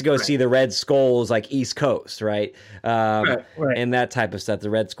 but you get to go see the Red Skulls, like East Coast, right? And that type of stuff, the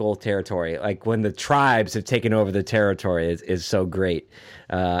Red Skull territory, like when the tribes have taken over the territory is so great.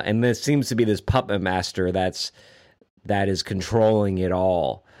 And there seems to be this puppet master that is controlling it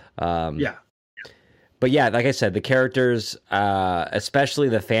all. But yeah, like I said, the characters, especially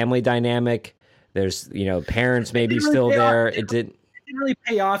the family dynamic, there's, parents maybe still there. It didn't really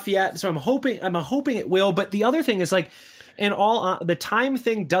pay off yet. So I'm hoping it will. But the other thing is like, the time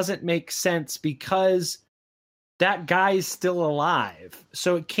thing doesn't make sense because that guy's still alive.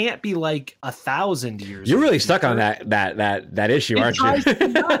 So it can't be like 1,000 years. You're really stuck on that issue, aren't you?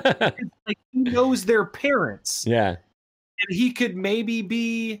 It's like he knows their parents. Yeah. And he could maybe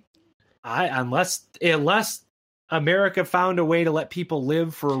be unless America found a way to let people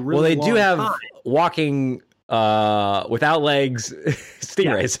live for a really Well, they long do have time. walking without legs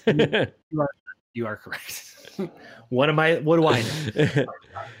stingrays. You are correct. What do I know?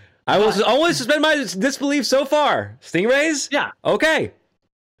 I will always suspend my disbelief so far. Stingrays? Yeah. Okay.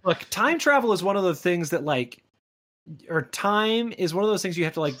 Look, time travel is one of the things that time is one of those things you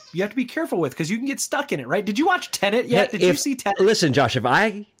have to be careful with because you can get stuck in it, right? Did you watch Tenet yet? Did you see Tenet? Listen, Josh, if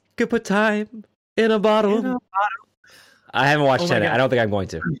I could put time in a bottle. I haven't watched Tenet. God. I don't think I'm going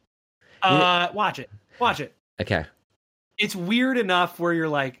to. Watch it. Okay. It's weird enough where you're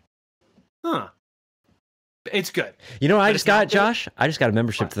like, huh. It's good. You know what I just got, Josh? I just got a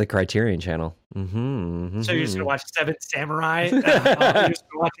membership to the Criterion channel. Mm-hmm. So you're just going to watch Seven Samurai? You're just going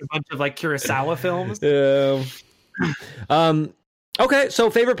to watch a bunch of Kurosawa films? Okay, so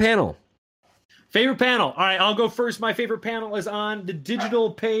favorite panel. Favorite panel. All right, I'll go first. My favorite panel is on the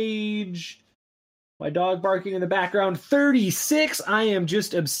digital page. My dog barking in the background. 36. I am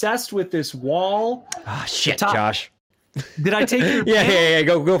just obsessed with this wall. Ah, shit, Josh. Did I take your Yeah.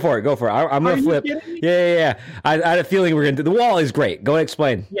 Go for it. I'm going to flip. Yeah. I had a feeling we're going to do. The wall is great. Go and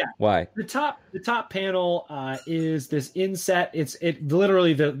explain. Yeah. Why. The top panel is this inset. It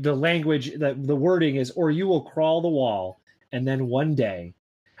literally the language, the wording is, or you will crawl the wall, and then one day,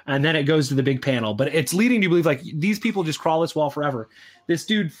 and then it goes to the big panel. But it's leading you to believe these people just crawl this wall forever. This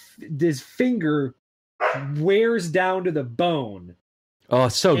dude, this finger wears down to the bone. Oh,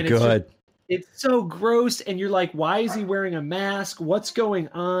 so good. It's so gross, and you're like, why is he wearing a mask? What's going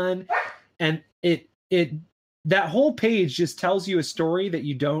on? And that whole page just tells you a story that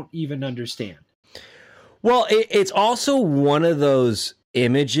you don't even understand. Well, it's also one of those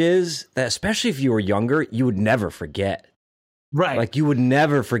images that, especially if you were younger, you would never forget. Right. You would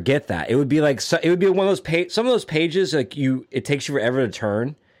never forget that. It would be one of those some of those pages, it takes you forever to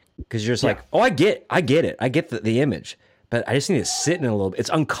turn because you're just like, oh, I get it. I get the image, but I just need to sit in it a little bit. It's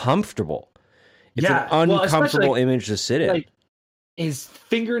uncomfortable. It's an uncomfortable image to sit in. His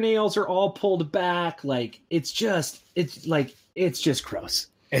fingernails are all pulled back. It's just gross.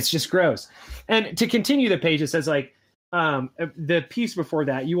 It's just gross. And to continue the page, it says the piece before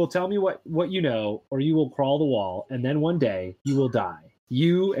that, you will tell me what you know, or you will crawl the wall, and then one day you will die.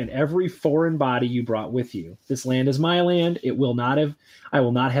 You and every foreign body you brought with you. This land is my land. I will not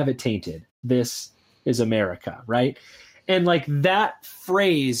have it tainted. This is America, right? And that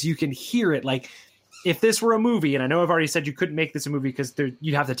phrase, you can hear it. If this were a movie, and I know I've already said you couldn't make this a movie because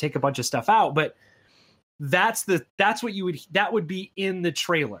you'd have to take a bunch of stuff out, but that would be in the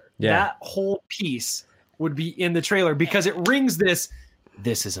trailer. Yeah. That whole piece would be in the trailer because it rings this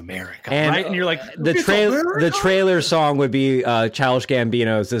is America, right? And you're like, the trailer song would be Childish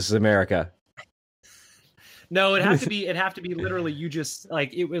Gambino's "This Is America." No, it'd have to be literally you just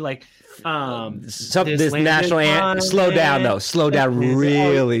it would this national anthem. Slow down though. Slow down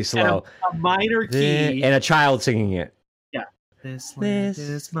really slow. A minor key and a child singing it. Yeah. This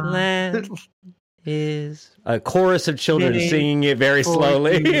land is a chorus of children singing it very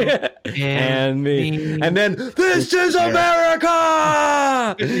slowly. and me. And then this is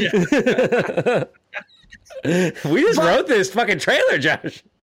America. We just wrote this fucking trailer, Josh.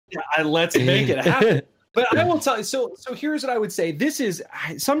 Yeah, let's make it happen. But I will tell you. So here's what I would say. This is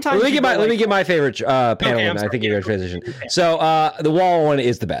sometimes. Let me get my favorite panel. Okay, I think you're gonna transition. So the wall one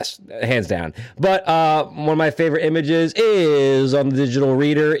is the best, hands down. But one of my favorite images is on the digital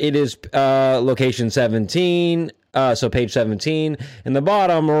reader. It is location 17. So page 17. In the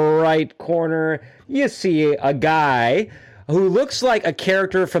bottom right corner, you see a guy who looks like a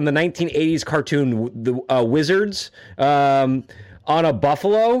character from the 1980s cartoon, the Wizards. On a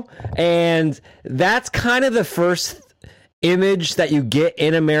buffalo, and that's kind of the first image that you get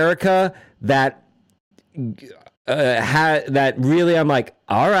in America that that really I'm like,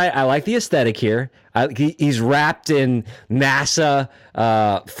 all right, I like the aesthetic here. He's wrapped in NASA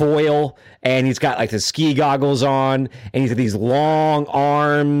foil, and he's got the ski goggles on, and he's got these long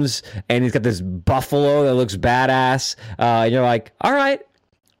arms, and he's got this buffalo that looks badass. And you're like, all right,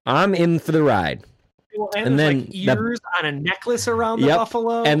 I'm in for the ride. And then ears on a necklace around the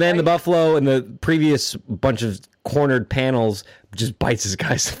buffalo. And then the buffalo in the previous bunch of cornered panels just bites his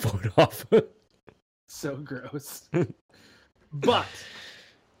guy's foot off. So gross. But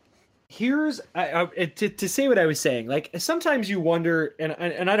here's to say what I was saying. Sometimes you wonder,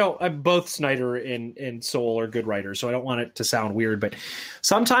 and I'm both Snyder and Soule are good writers, so I don't want it to sound weird, but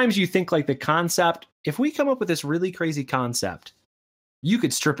sometimes you think the concept, if we come up with this really crazy concept, you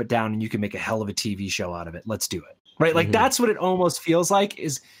could strip it down and you can make a hell of a TV show out of it. Let's do it. Right? That's what it almost feels like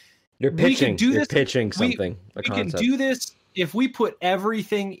is you're pitching. We can do this, pitching something. We can do this if we put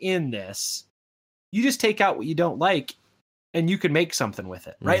everything in this, you just take out what you don't like and you can make something with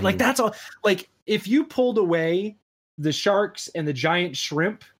it, right? Like that's all. Like if you pulled away the sharks and the giant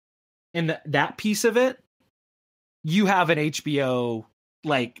shrimp and that piece of it, you have an HBO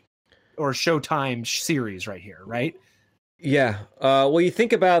like or Showtime series right here, right? Yeah. Well, you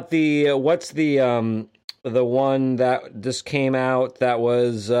think about the what's the one that just came out that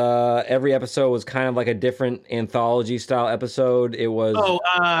was every episode was kind of like a different anthology style episode. It was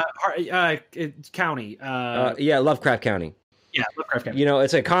County. Yeah, Lovecraft County. Yeah, Lovecraft County. You know,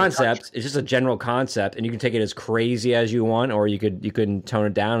 it's a concept. It's just a general concept, and you can take it as crazy as you want, or you can tone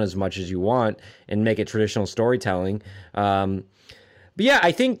it down as much as you want and make it traditional storytelling. But yeah,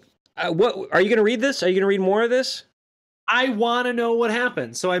 I think. What are you going to read this? Are you going to read more of this? I want to know what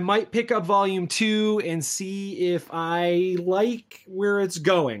happens, so I might pick up volume 2 and see if I like where it's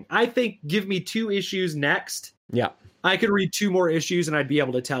going. I think give me 2 issues next. Yeah, I could read 2 more issues, and I'd be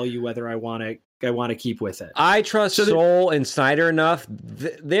able to tell you whether I want to keep with it. I trust Soule and Snyder enough.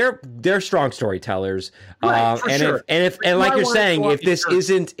 They're strong storytellers, right, for and sure. if like you're saying, if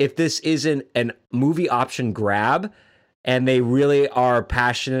this isn't a movie option grab, and they really are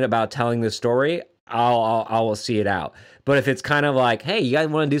passionate about telling this story, I'll see it out. But if it's kind of like, hey, you guys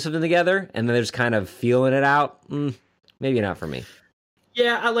want to do something together, and then they're just kind of feeling it out, maybe not for me.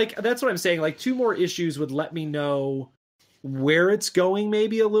 Yeah, that's what I'm saying. Like 2 more issues would let me know where it's going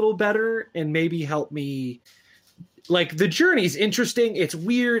maybe a little better and maybe help me. Like the journey's interesting. It's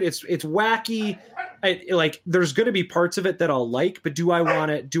weird. It's wacky. There's going to be parts of it that I'll like, but do I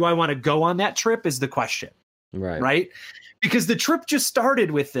want to go on that trip is the question. Right. Because the trip just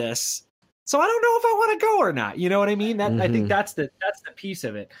started with this. So I don't know if I want to go or not. You know what I mean? I think that's the piece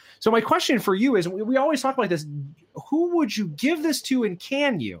of it. So my question for you is, we always talk about this. Who would you give this to, and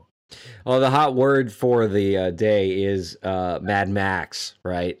can you? Well, the hot word for the day is Mad Max,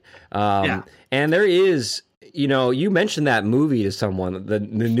 right? And there is, you mentioned that movie to someone, the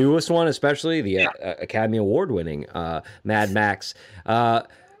newest one, especially the Academy Award winning Mad Max. I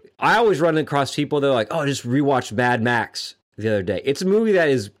always run across people, they're like, oh, just rewatched Mad Max the other day. It's a movie that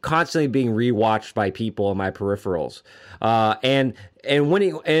is constantly being rewatched by people in my peripherals. And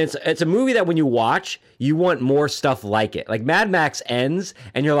it's a movie that when you watch, you want more stuff like it. Like Mad Max ends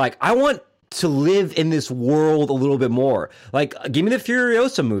and you're like, I want to live in this world a little bit more. Like, give me the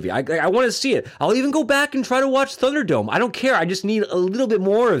Furiosa movie. I want to see it. I'll even go back and try to watch Thunderdome. I don't care. I just need a little bit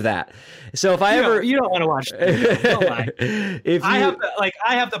more of that. So if you don't want to watch Thunderdome, don't lie.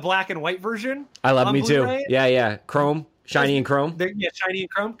 I have the black and white version. I love me too. Yeah. Chrome. Shiny and Chrome? Shiny and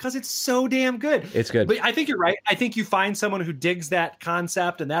Chrome, because it's so damn good. It's good. But I think you're right. I think you find someone who digs that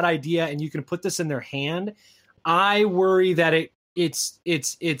concept and that idea, and you can put this in their hand. I worry that it's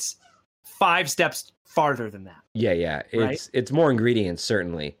 5 steps farther than that. Yeah. It's more ingredients,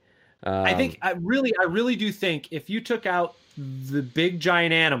 certainly. I really do think if you took out the big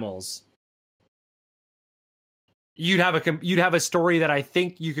giant animals, you'd have a story that I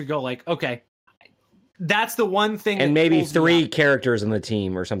think you could go like, okay, that's the one thing. And maybe 3 characters on the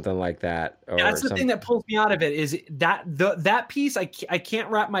team or something like that. That's the thing that pulls me out of it is that piece. I can't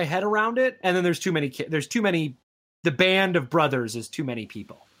wrap my head around it. And then there's too many. The band of brothers is too many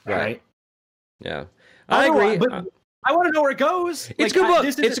people. Right. Yeah, I agree. But I want to know where it goes. It's a good book.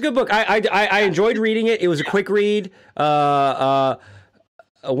 It's a good book. I enjoyed reading it. It was a quick read. Once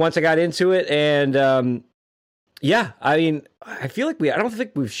I got into it, and I mean, I feel like I don't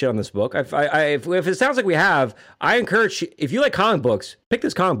think we've shit on this book. If it sounds like we have, I encourage, if you like comic books, pick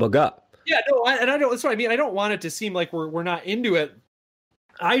this comic book up. Yeah, no, I don't. That's what I mean. I don't want it to seem like we're not into it.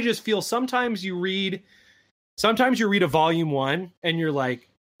 I just feel sometimes you read a volume 1 and you're like,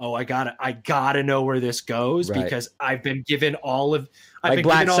 oh, I gotta know where this goes because I've been given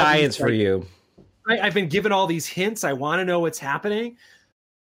Black Science for you. I've been given all these hints. I want to know what's happening.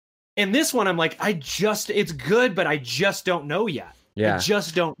 And this one, I'm like, it's good, but I just don't know yet. Yeah. I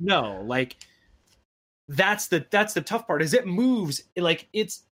just don't know. Like, that's the tough part is it moves. Like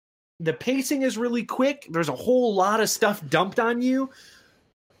the pacing is really quick. There's a whole lot of stuff dumped on you.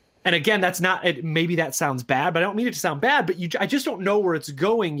 And again, maybe that sounds bad, but I don't mean it to sound bad, but I just don't know where it's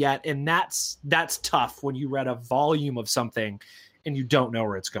going yet. And that's tough when you read a volume of something and you don't know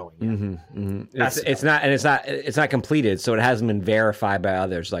where it's going yet. It's not completed, so it hasn't been verified by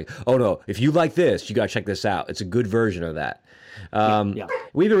others. Like, oh no, if you like this, you got to check this out. It's a good version of that.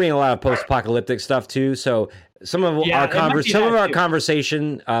 We've been reading a lot of post-apocalyptic stuff too, so some of our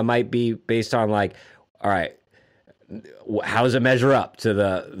conversation might be based on like, all right, how does it measure up to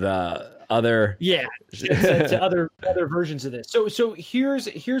the other. Yeah, to other versions of this. So here's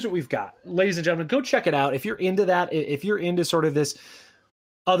what we've got, ladies and gentlemen. Go check it out if you're into that. If you're into sort of this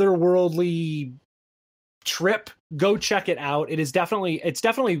otherworldly trip, go check it out. It's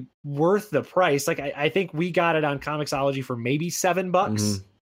definitely worth the price. Like I think we got it on Comixology for maybe $7,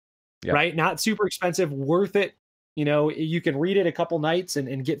 Yep. right? Not super expensive, worth it. You know, you can read it a couple nights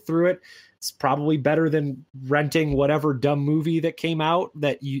and get through it. It's probably better than renting whatever dumb movie that came out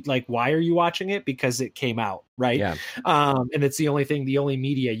that you like. Why are you watching it? Because it came out, right? Yeah. And it's the only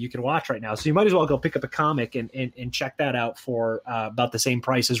media you can watch right now. So you might as well go pick up a comic and check that out for about the same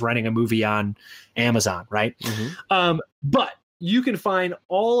price as renting a movie on Amazon, right? But you can find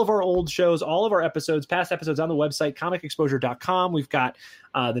all of our old shows, all of our episodes, past episodes on the website, comicexposure.com. We've got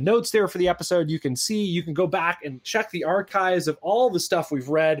the notes there for the episode. You can go back and check the archives of all the stuff we've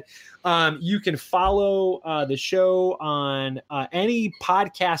read. You can follow the show on any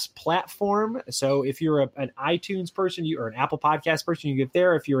podcast platform. So if you're an iTunes person, or an Apple Podcast person, you can get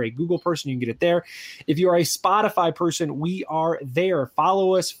there. If you're a Google person, you can get it there. If you're a Spotify person, we are there.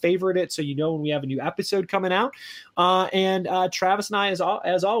 Follow us, favorite it, so you know when we have a new episode coming out. And Travis and I,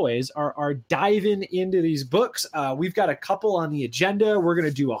 as always, are diving into these books. We've got a couple on the agenda. We're going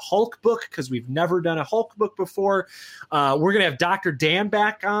to do a Hulk book because we've never done a Hulk book before. We're going to have Dr. Dan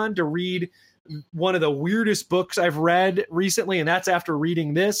back on to read one of the weirdest books I've read recently, and that's after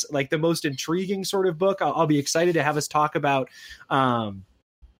reading this, like the most intriguing sort of book. I'll be excited to have us talk about. Now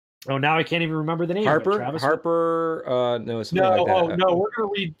I can't even remember the name. Harper. Of it, Travis. Harper. No, it's no. like that. No.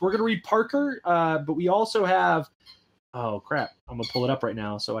 We're gonna read Parker. But we also have. Oh crap! I'm gonna pull it up right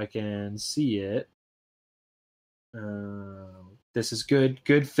now so I can see it. This is good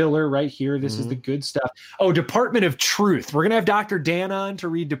filler right here. This is the good stuff. Oh, Department of Truth. We're gonna have Dr. Dan on to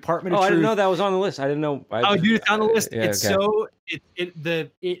read Department of Truth. I didn't know that was on the list. I didn't know. Dude, it's on the list. Yeah, it's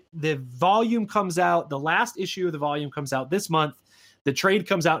okay. The volume comes out. The last issue of the volume comes out this month. The trade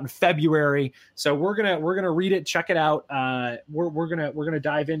comes out in February, so we're gonna read it, check it out. We're gonna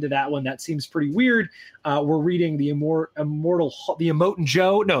dive into that one. That seems pretty weird. We're reading the Immortal Hulk. I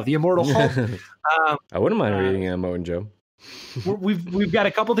wouldn't mind reading Immortal Joe. We've got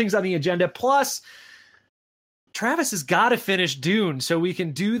a couple things on the agenda. Plus, Travis has got to finish Dune, so we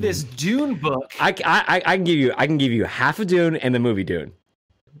can do this Dune book. I can give you half of Dune and the movie Dune.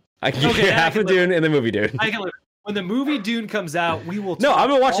 I can give you half of Dune and the movie Dune. I can live. When the movie Dune comes out, we will. No, I'm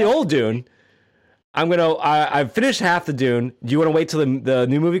gonna watch the old Dune. I've finished half the Dune. Do you want to wait till the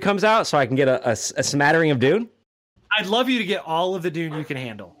new movie comes out so I can get a smattering of Dune? I'd love you to get all of the Dune you can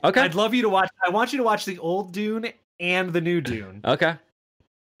handle. Okay. I'd love you to watch. I want you to watch the old Dune and the new Dune. Okay.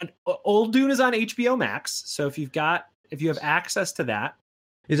 And old Dune is on HBO Max, so if you have access to that,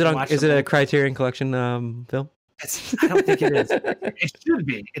 is it a Criterion Collection film? I don't think it is. It should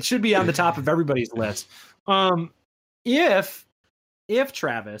be. It should be on the top of everybody's list. If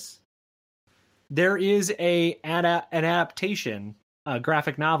Travis, there is an adaptation, a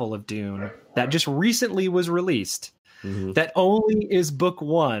graphic novel of Dune that just recently was released. That only is book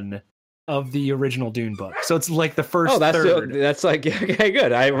 1 of the original Dune book. So it's like the first third. That's like, okay,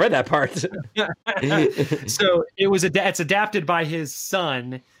 good. I read that part. So it's adapted by his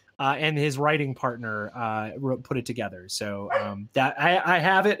son. And his writing partner put it together. So that I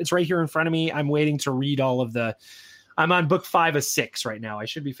have it. It's right here in front of me. I'm waiting to read all of the. I'm on book 5 of 6 right now. I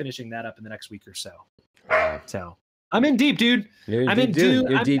should be finishing that up in the next week or so. So I'm in deep, dude. I'm in deep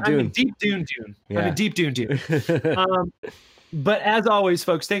Dune. Yeah. I'm in deep Dune. But as always,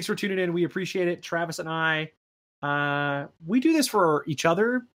 folks, thanks for tuning in. We appreciate it. Travis and I, we do this for each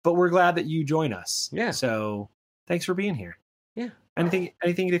other, but we're glad that you join us. Yeah. So thanks for being here. Yeah.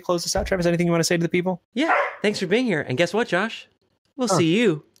 Anything to close this out, Travis? Anything you want to say to the people? Yeah. Thanks for being here. And guess what, Josh? We'll see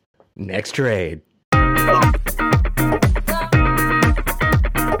you next trade.